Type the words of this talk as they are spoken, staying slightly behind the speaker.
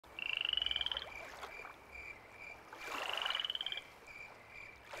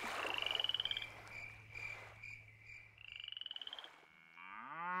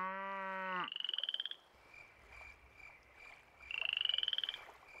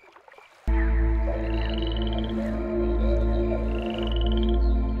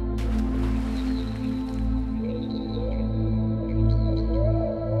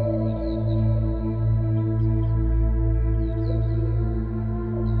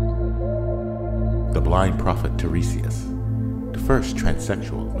the blind prophet Tiresias, the first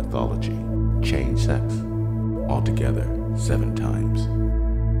transsexual of mythology, changed sex, altogether 7 times.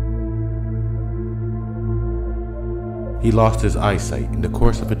 He lost his eyesight in the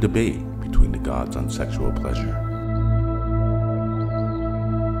course of a debate between the gods on sexual pleasure.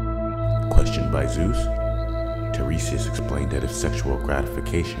 Questioned by Zeus, Tiresias explained that if sexual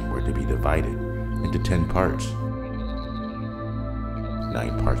gratification were to be divided into 10 parts,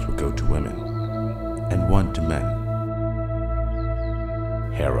 9 parts would go to women and 1 to men.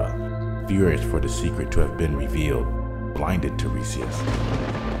 Hera, furious for the secret to have been revealed, blinded Tiresias.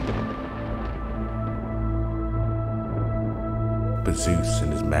 But Zeus,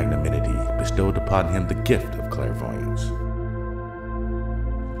 in his magnanimity, bestowed upon him the gift of clairvoyance.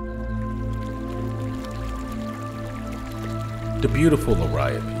 The beautiful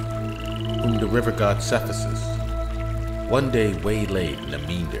Oreiope, whom the river god Cephasus one day waylaid in a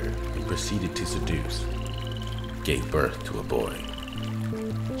meander and proceeded to seduce, gave birth to a boy.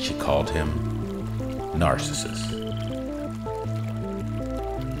 She called him Narcissus,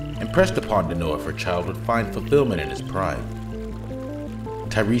 and pressed upon to know if her child would find fulfillment in his pride.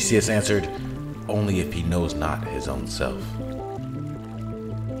 Tiresias answered, only if he knows not his own self.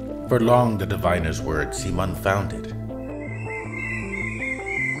 For long the diviner's words seem unfounded.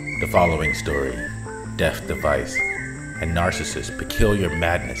 The following story, deft device, and Narcissus' peculiar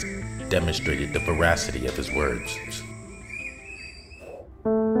madness demonstrated the veracity of his words.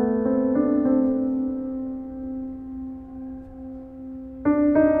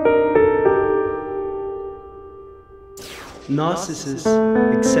 Narcissus'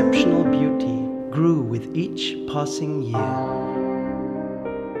 exceptional beauty grew with each passing year.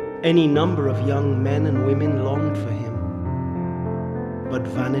 Any number of young men and women longed for him, but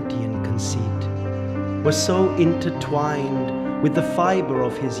vanity and conceit were so intertwined with the fiber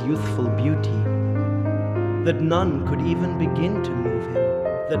of his youthful beauty that none could even begin to move him,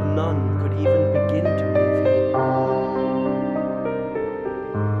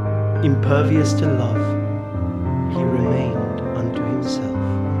 Impervious to love, he remained unto himself,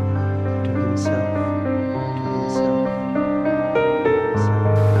 to himself, to himself,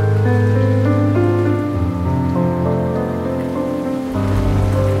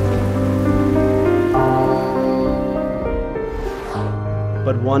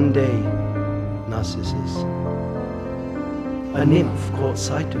 But one day, Narcissus, a nymph caught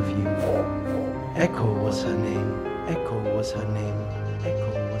sight of you. Echo was her name, Echo was her name, Echo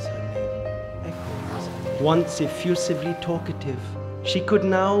was her name, Echo was her name. Once effusively talkative, she could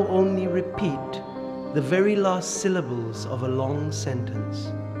now only repeat the very last syllables of a long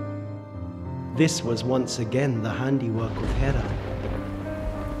sentence. This was once again the handiwork of Hera.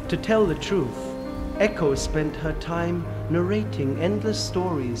 To tell the truth, Echo spent her time narrating endless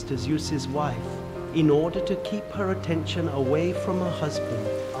stories to Zeus's wife in order to keep her attention away from her husband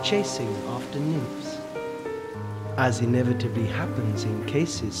chasing after nymphs. As inevitably happens in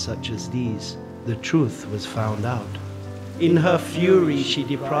cases such as these, the truth was found out. In her fury, she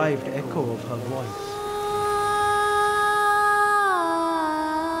deprived Echo of her voice.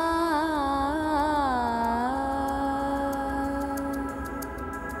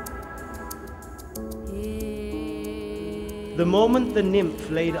 The moment the nymph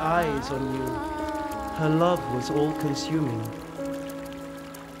laid eyes on you, her love was all-consuming.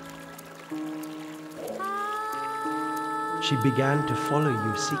 She began to follow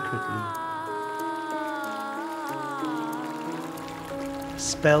you secretly.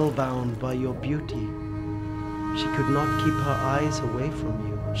 Spellbound by your beauty, she could not keep her eyes away from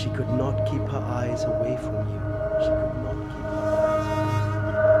you. She could not keep her eyes away from you. She could not keep her eyes away from you. She could not keep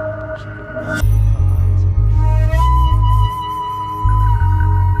her eyes away.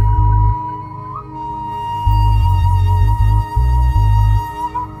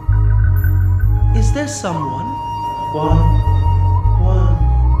 Is there someone? One.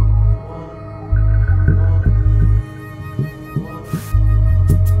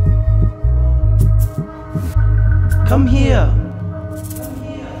 Come here.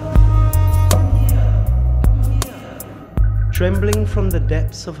 Trembling from the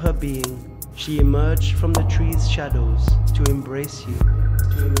depths of her being, she emerged from the tree's shadows to embrace you.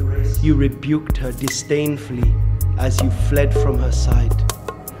 You rebuked her disdainfully as you fled from her sight.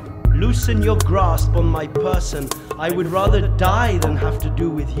 Loosen your grasp on my person. I would rather die than have to do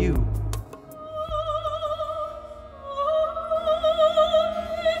with you.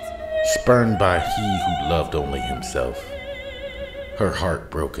 Spurned by he who loved only himself, her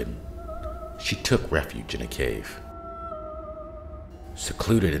heart broken, she took refuge in a cave.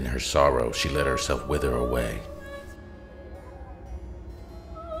 Secluded in her sorrow, she let herself wither away.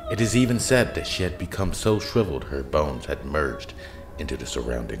 It is even said that she had become so shriveled her bones had merged into the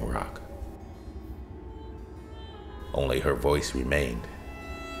surrounding rock. Only her voice remained,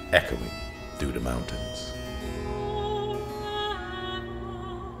 echoing through the mountains.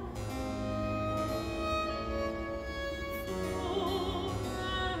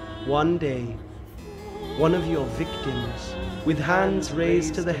 One day, one of your victims, with hands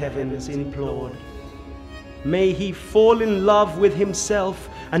raised to the heavens, implored, "May he fall in love with himself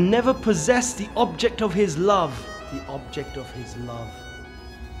and never possess the object of his love." The object of his love.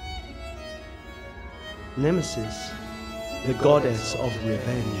 Nemesis, the goddess of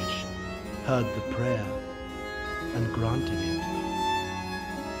revenge, heard the prayer and granted it.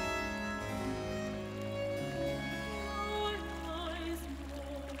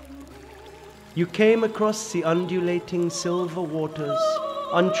 You came across the undulating silver waters,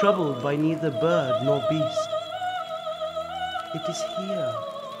 untroubled by neither bird nor beast. It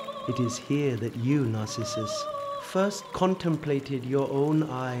is here that you, Narcissus, first contemplated your own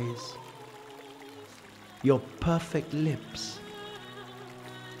eyes, your perfect lips,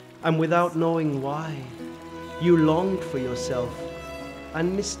 and without knowing why, you longed for yourself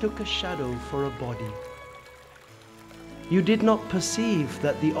and mistook a shadow for a body. You did not perceive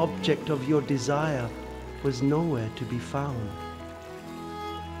that the object of your desire was nowhere to be found.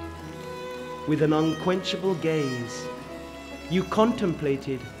 With an unquenchable gaze, you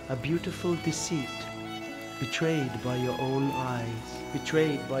contemplated a beautiful deceit, betrayed by your own eyes.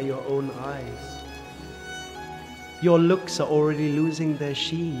 Your looks are already losing their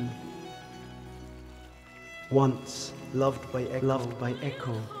sheen. Once loved by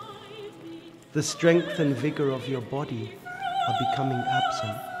echo, the strength and vigor of your body are becoming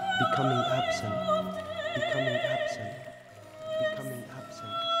absent.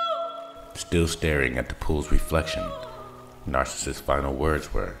 Still staring at the pool's reflection, Narcissus' final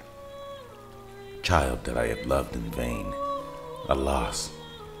words were, "Child that I have loved in vain, alas."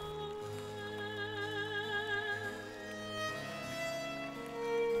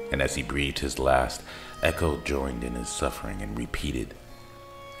 And as he breathed his last, Echo joined in his suffering and repeated,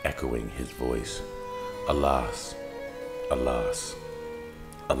 echoing his voice, "Alas, alas,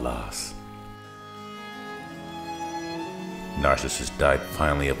 alas." Narcissus died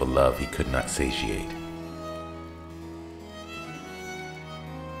finally of a love he could not satiate.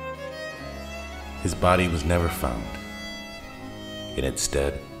 His body was never found, and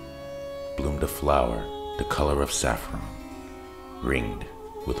instead bloomed a flower the color of saffron, ringed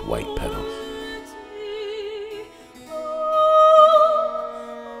with white petals.